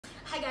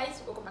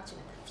welcome back to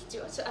another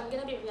video. So I'm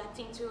gonna be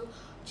reacting to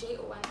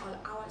JO1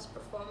 All Hours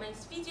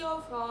performance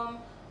video from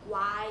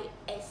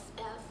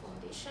YSL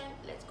Foundation.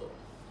 Let's go.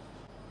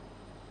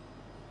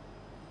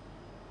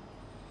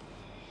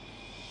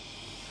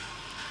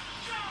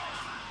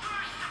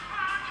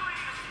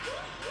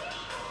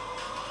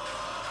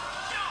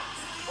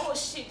 Oh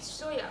shit,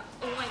 so yeah,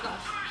 oh my gosh.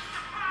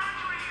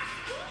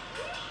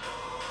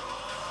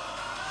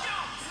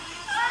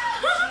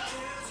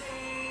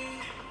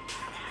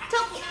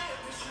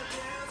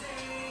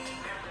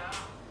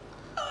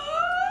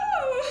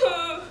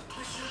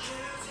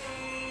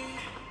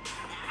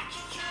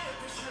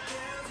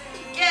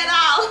 Get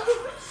out!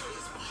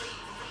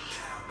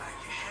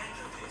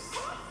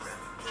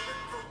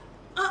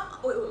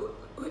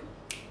 Wait.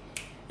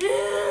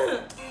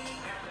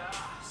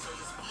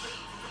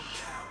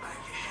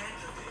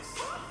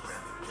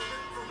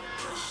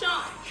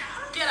 Sean,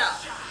 get out.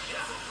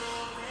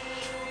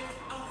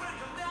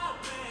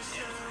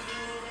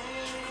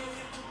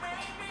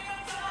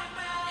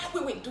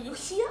 Wait, do you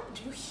hear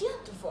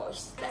the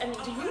voice? I mean,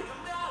 do you?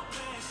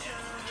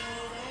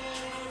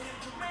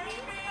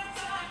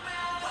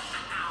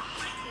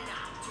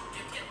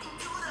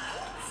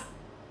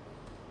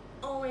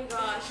 Oh my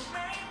gosh.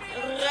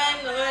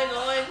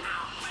 Run.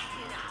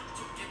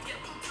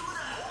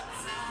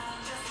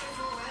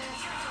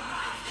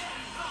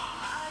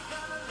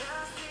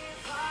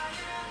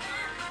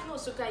 No,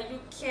 Suka, you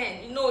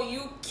can. No,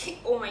 you can't.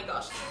 Oh my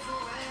gosh.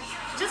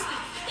 Just,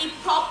 it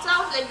popped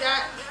out like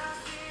that.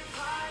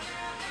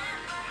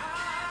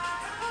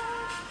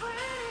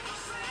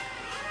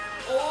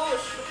 Oh,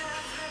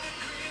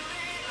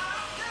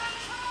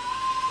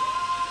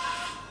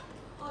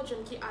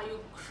 Junkie, are you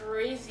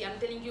crazy? I'm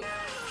telling you,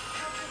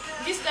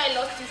 this guy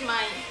lost his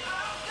mind.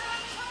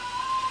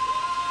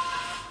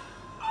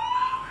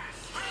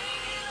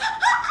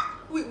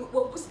 Wait,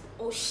 what was?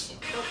 Oh shit!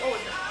 What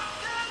was that?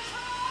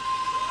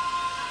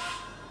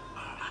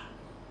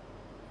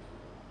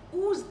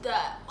 Who's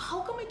that? How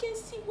come I can't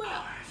see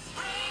well?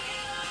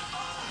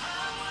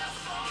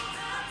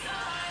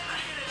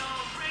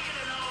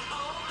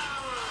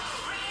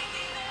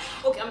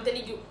 Okay, I'm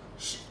telling you,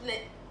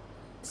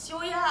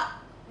 Sioya.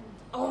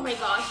 Oh my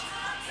gosh,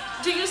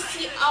 do you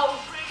see how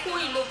cool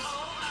he looks?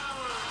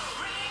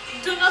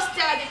 Do not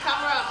stare at the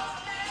camera.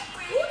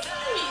 What do you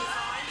mean?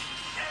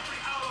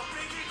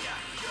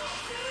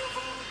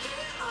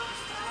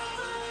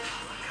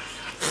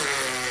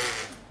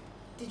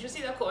 Did you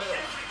see the choreo?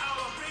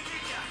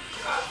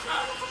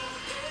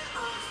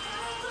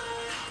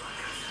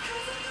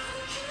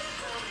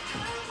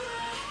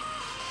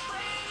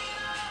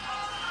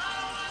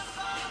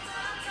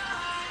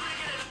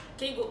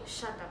 Kygo,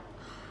 shut up.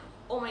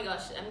 Oh my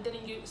gosh, I'm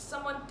telling you,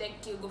 someone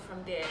take Kygo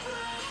from there.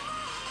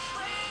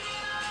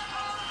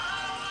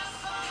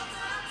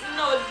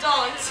 No,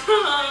 don't.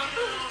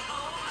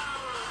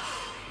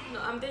 No,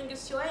 I'm telling you,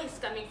 Sioya is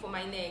coming for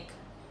my neck.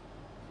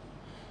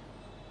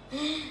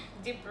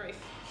 Deep breath.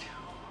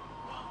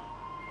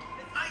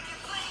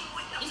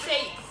 You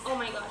say, oh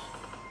my gosh.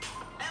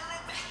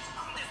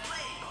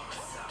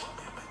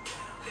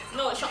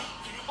 No, shut.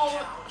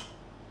 Oh.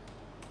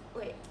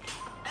 Wait.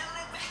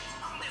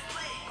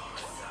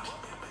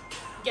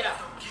 Get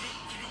up.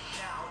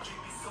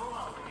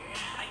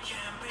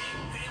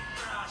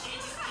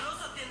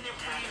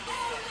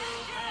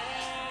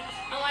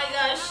 Oh my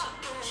gosh,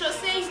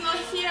 Jose is not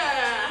here.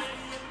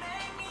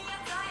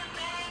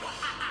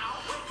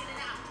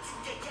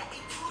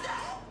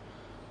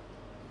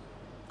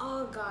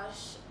 Oh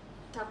gosh,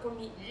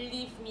 Takumi,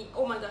 leave me.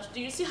 Oh my gosh,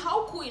 do you see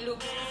how cool he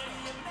looks?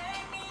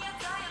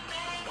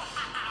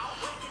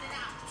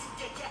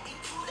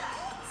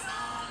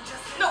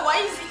 No, why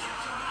is he?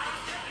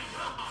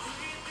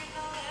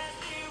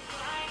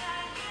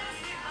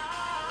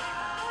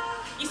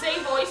 Is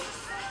a voice?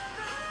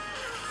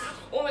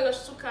 Oh my gosh,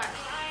 Sukai.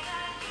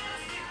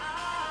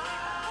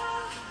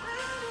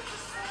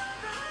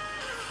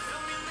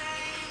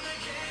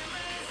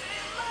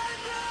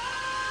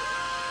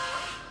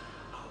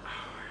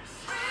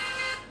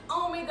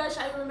 Oh my gosh,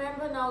 I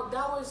remember now.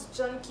 That was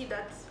Junkie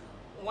that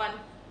one.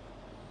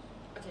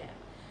 Okay,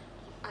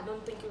 I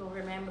don't think you'll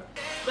remember,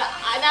 but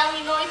now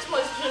we know it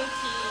was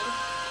Junkie.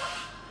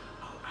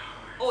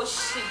 Oh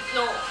shit,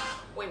 no.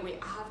 Wait,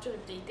 I have to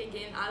update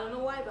again. I don't know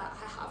why, but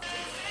I have to.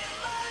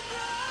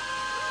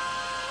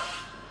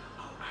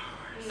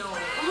 No.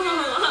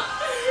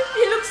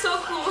 He looks so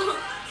cool.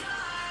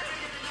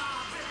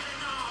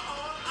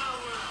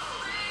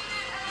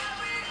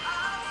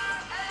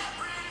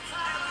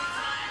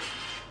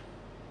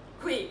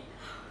 Wait,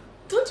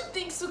 don't you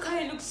think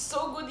Sukai looks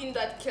so good in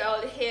that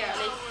curled hair?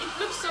 Like, it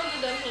looks so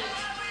good on him.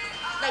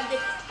 Like the...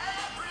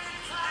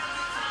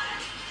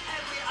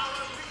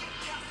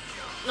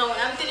 No,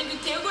 I'm telling you,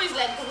 Kygo is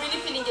like really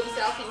feeling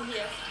himself in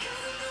here.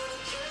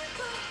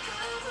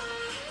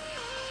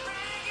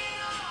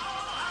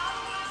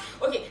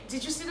 Okay,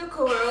 did you see the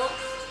choreo?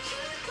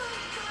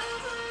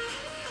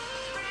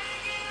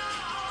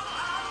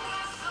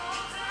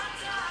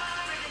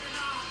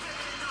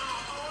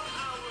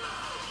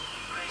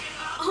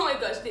 Oh my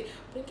gosh, they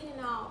bring breaking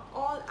it out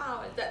all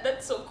hours.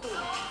 That's so cool.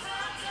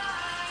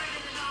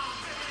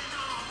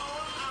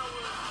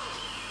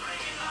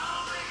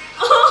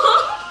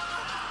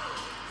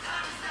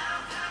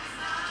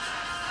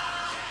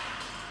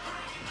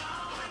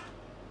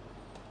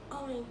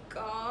 Oh my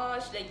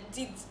gosh, like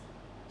did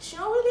she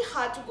not really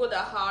hard to go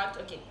that hard?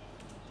 Okay,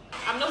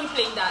 I'm not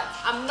replaying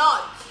that. I'm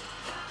not.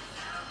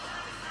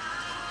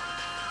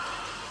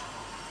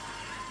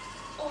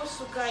 Oh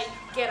Sukai,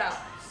 get out.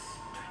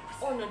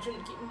 Oh no,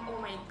 Junki. Oh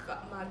my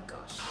god, my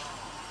gosh.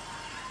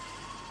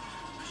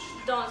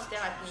 Don't stare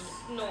at me.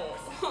 No.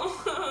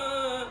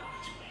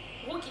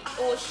 Wookie.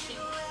 Oh shit.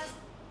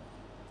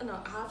 No,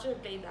 I have to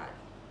replay that.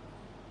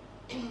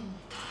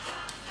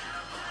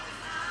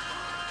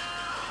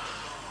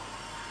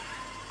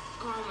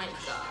 Oh my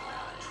god.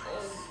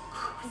 Oh,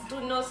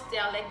 do not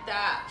stare like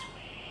that.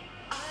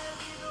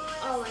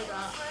 Oh my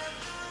god.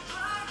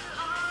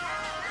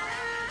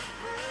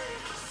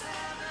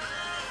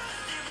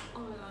 Oh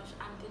my gosh,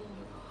 I'm telling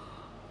you.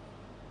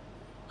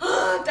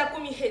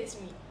 Takumi hates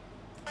me.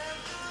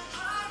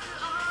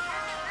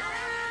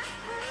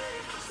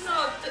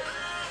 No.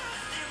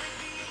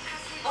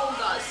 Oh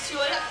gosh,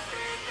 sure.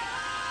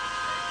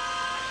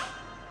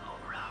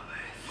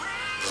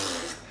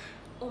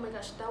 Oh my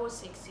gosh, that was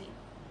sexy.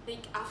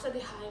 Like after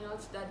the high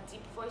notes, that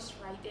deep voice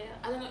right there.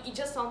 I don't know, it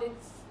just sounded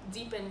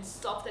deep and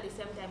soft at the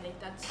same time. Like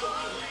that's so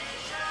cool.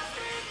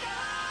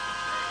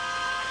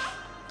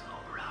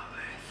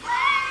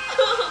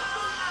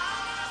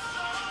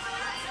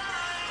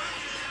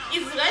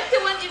 Is Red the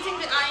one eating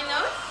the high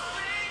note?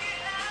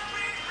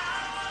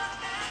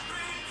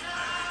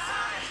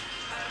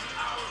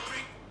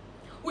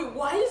 Wait,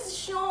 why is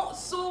Sean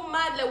so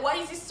mad? Like, why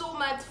is he so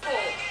mad for?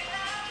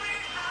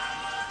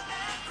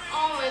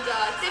 Oh my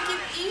god, take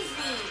it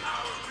easy.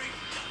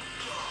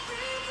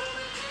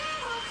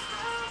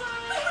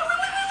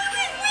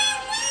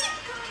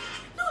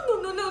 No.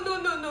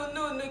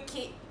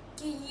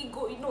 You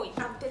go. No,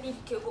 I'm telling you,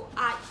 go.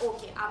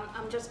 Okay.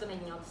 I'm just gonna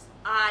ignore this.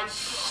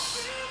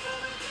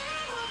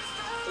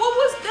 What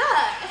was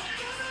that?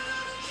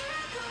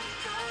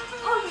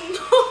 Oh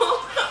no.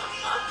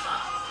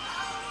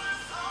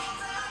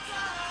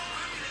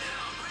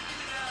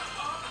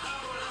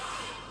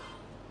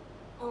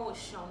 Oh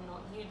Sean, no,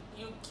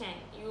 you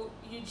can't. You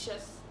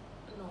just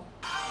no.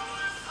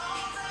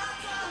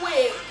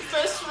 Wait,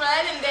 first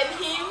Red and then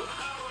him.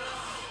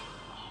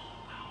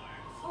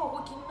 Oh,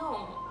 okay, no.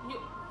 You.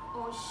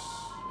 Oh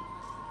shit.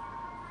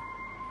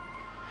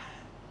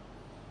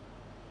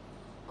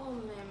 Oh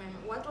man.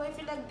 What do I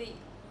feel like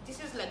this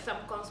is like some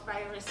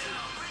conspiracy?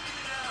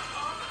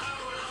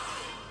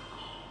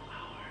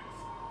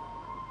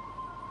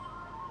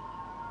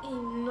 He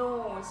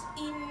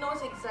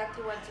knows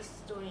exactly what he's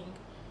doing.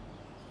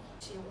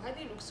 Why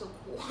they look so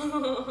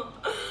cool?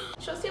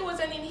 Chelsea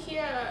wasn't in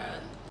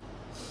here.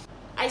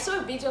 I saw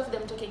a video of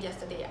them talking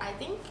yesterday. I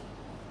think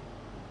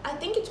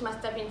it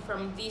must have been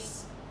from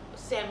this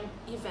same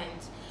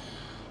event,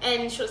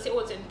 and Chelsea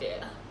wasn't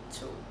there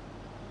too.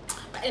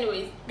 But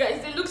anyways,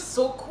 guys, they look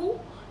so cool,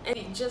 and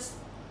they just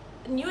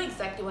knew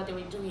exactly what they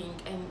were doing,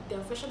 and their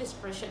facial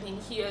expression in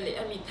here.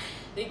 I mean,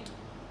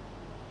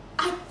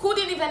 I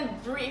couldn't even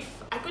breathe.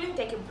 I couldn't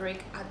take a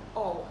break at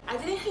all. I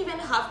didn't even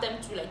have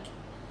them to like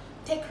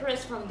take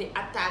rest from the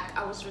attack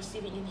I was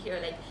receiving in here.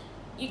 Like,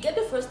 you get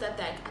the first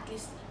attack, at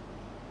least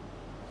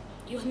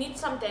you need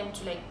some time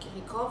to like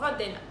recover,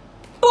 then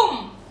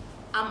boom,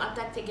 I'm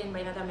attacked again by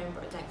another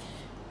member. Like,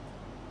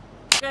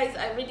 guys,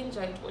 I really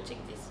enjoyed watching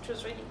this. It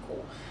was really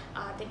cool.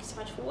 Thank you so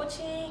much for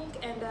watching,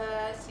 and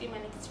see you in my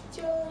next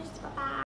videos. Bye bye.